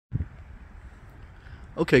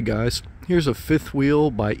Okay guys, here's a fifth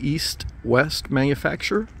wheel by East West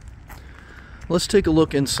manufacturer. Let's take a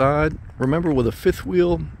look inside. Remember, with a fifth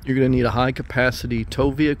wheel, you're going to need a high capacity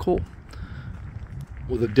tow vehicle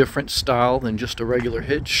with a different style than just a regular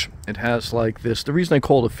hitch. It has like this. The reason I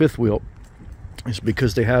call it a fifth wheel is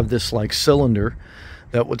because they have this like cylinder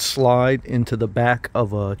that would slide into the back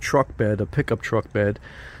of a truck bed, a pickup truck bed,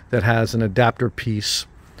 that has an adapter piece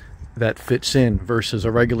that fits in versus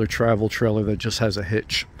a regular travel trailer that just has a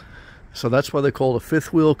hitch. So that's why they call it a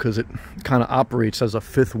fifth wheel, because it kind of operates as a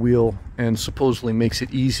fifth wheel and supposedly makes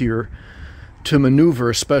it easier to maneuver,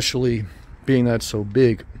 especially being that it's so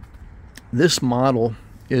big. This model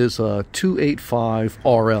is a 285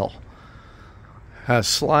 RL. Has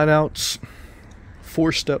slide outs,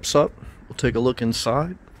 4 steps up. We'll take a look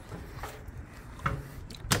inside.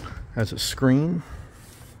 Has a screen.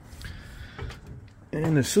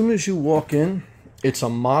 And as soon as you walk in, it's a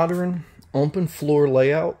modern open floor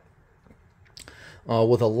layout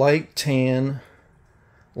with a light tan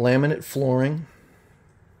laminate flooring,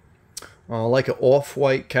 like an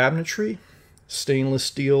off-white cabinetry, stainless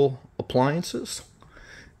steel appliances,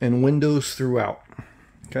 and windows throughout.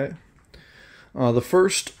 Okay. The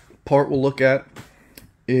first part we'll look at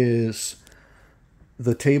is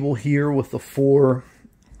the table here with the 4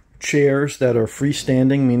 chairs that are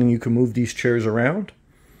freestanding, meaning you can move these chairs around.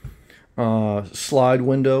 Slide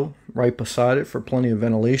window right beside it for plenty of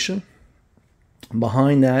ventilation.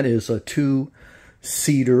 Behind that is a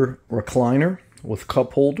 2-seater recliner with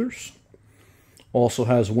cup holders. Also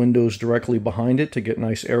has windows directly behind it to get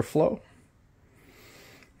nice airflow.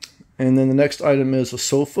 And then the next item is a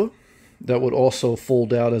sofa that would also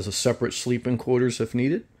fold out as a separate sleeping quarters if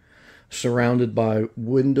needed, surrounded by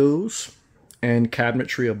windows and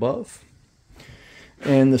cabinetry above.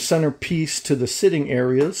 And the centerpiece to the sitting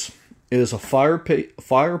areas is a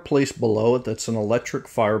fireplace below it. That's an electric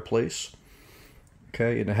fireplace.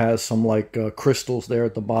 Okay, and it has some like crystals there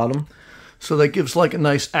at the bottom, so that gives like a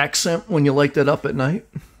nice accent when you light that up at night,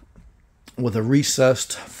 with a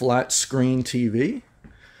recessed flat screen TV,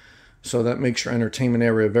 so that makes your entertainment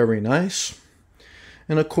area very nice.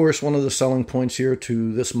 And of course, one of the selling points here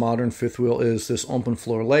to this modern fifth wheel is this open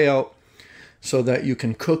floor layout, so that you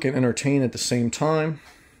can cook and entertain at the same time.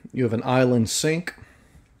 You have an island sink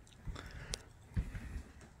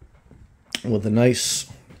with a nice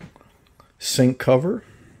sink cover,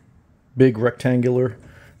 big rectangular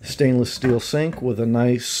stainless steel sink with a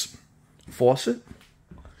nice faucet.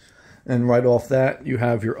 And right off that, you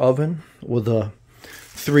have your oven with a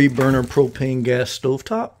 3-burner propane gas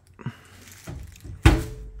stovetop.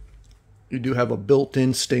 You do have a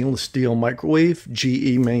built-in stainless steel microwave,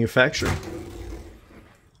 GE manufactured.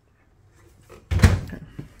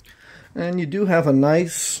 And you do have a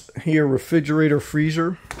nice here refrigerator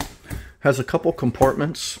freezer. Has a couple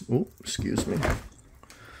compartments. Oh, excuse me.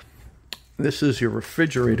 This is your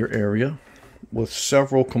refrigerator area with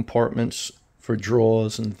several compartments for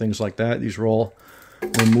drawers and things like that. These are all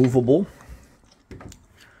removable.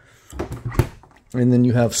 And then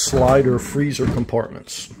you have slider freezer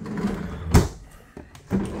compartments.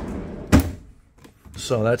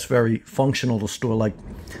 So that's very functional to store like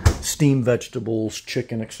steamed vegetables,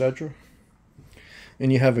 chicken, etc.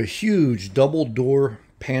 And you have a huge double door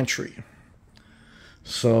pantry.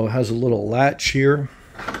 So it has a little latch here,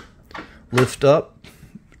 lift up,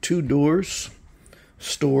 2 doors,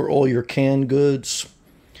 store all your canned goods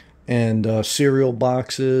and cereal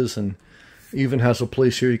boxes, and even has a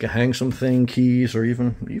place here you can hang some keys, or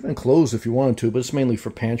even clothes if you wanted to, but it's mainly for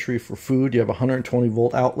pantry, for food. You have a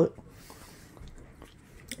 120-volt outlet.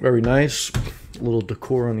 Very nice. A little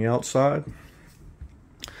decor on the outside.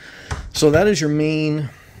 So that is your main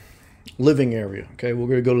living area. Okay, we're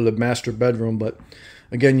going to go to the master bedroom, but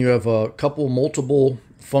again, you have a couple multiple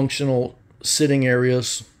functional sitting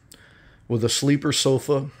areas with a sleeper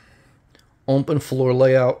sofa, open floor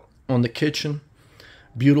layout on the kitchen,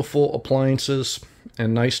 beautiful appliances,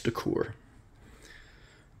 and nice decor.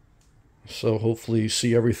 So hopefully you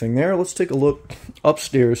see everything there. Let's take a look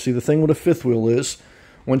upstairs. See, the thing with a fifth wheel is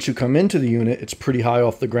once you come into the unit, it's pretty high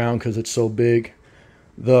off the ground because it's so big.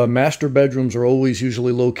 The master bedrooms are always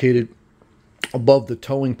usually located above the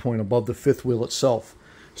towing point, above the fifth wheel itself.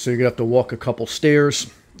 So you're going to have to walk a couple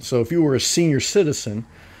stairs. So if you were a senior citizen,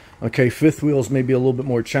 okay, fifth wheels may be a little bit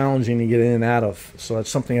more challenging to get in and out of. So that's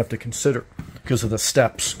something you have to consider because of the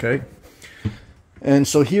steps, okay? And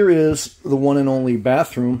so here is the one and only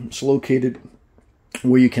bathroom. It's located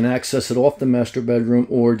where you can access it off the master bedroom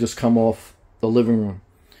or just come off the living room.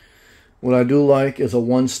 What I do like is a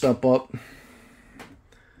 1-step up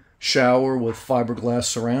shower with fiberglass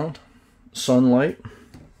surround, sunlight.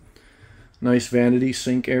 Nice vanity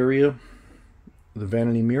sink area, the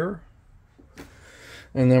vanity mirror.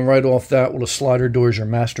 And then right off that with a slider door is your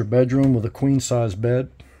master bedroom with a queen size bed.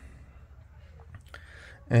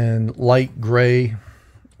 And light gray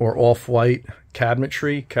or off-white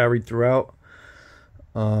cabinetry carried throughout.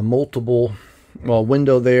 Multiple, well,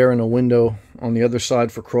 window there and a window on the other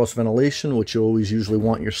side for cross ventilation, which you always usually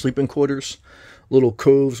want in your sleeping quarters. Little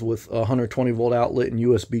coves with a 120 volt outlet and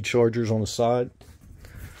USB chargers on the side.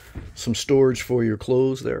 Some storage for your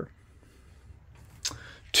clothes there.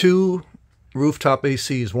 2 rooftop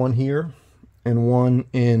ACs, one here and one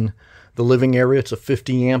in the living area. It's a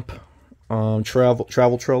 50 amp travel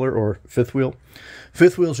trailer or fifth wheel.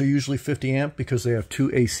 Fifth wheels are usually 50 amp because they have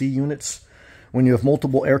 2 AC units. When you have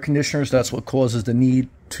multiple air conditioners, that's what causes the need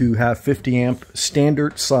to have 50 amp.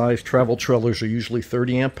 Standard size travel trailers are usually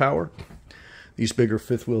 30 amp power. These bigger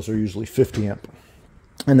fifth wheels are usually 50 amp.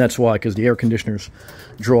 And that's why, because the air conditioners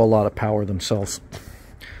draw a lot of power themselves.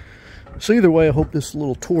 So either way, I hope this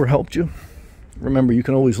little tour helped you. Remember, you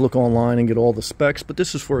can always look online and get all the specs, but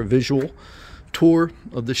this is for a visual tour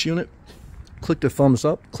of this unit. Click the thumbs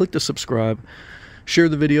up, click the subscribe, share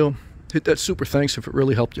the video, hit that super thanks if it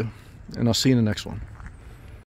really helped you, and I'll see you in the next one.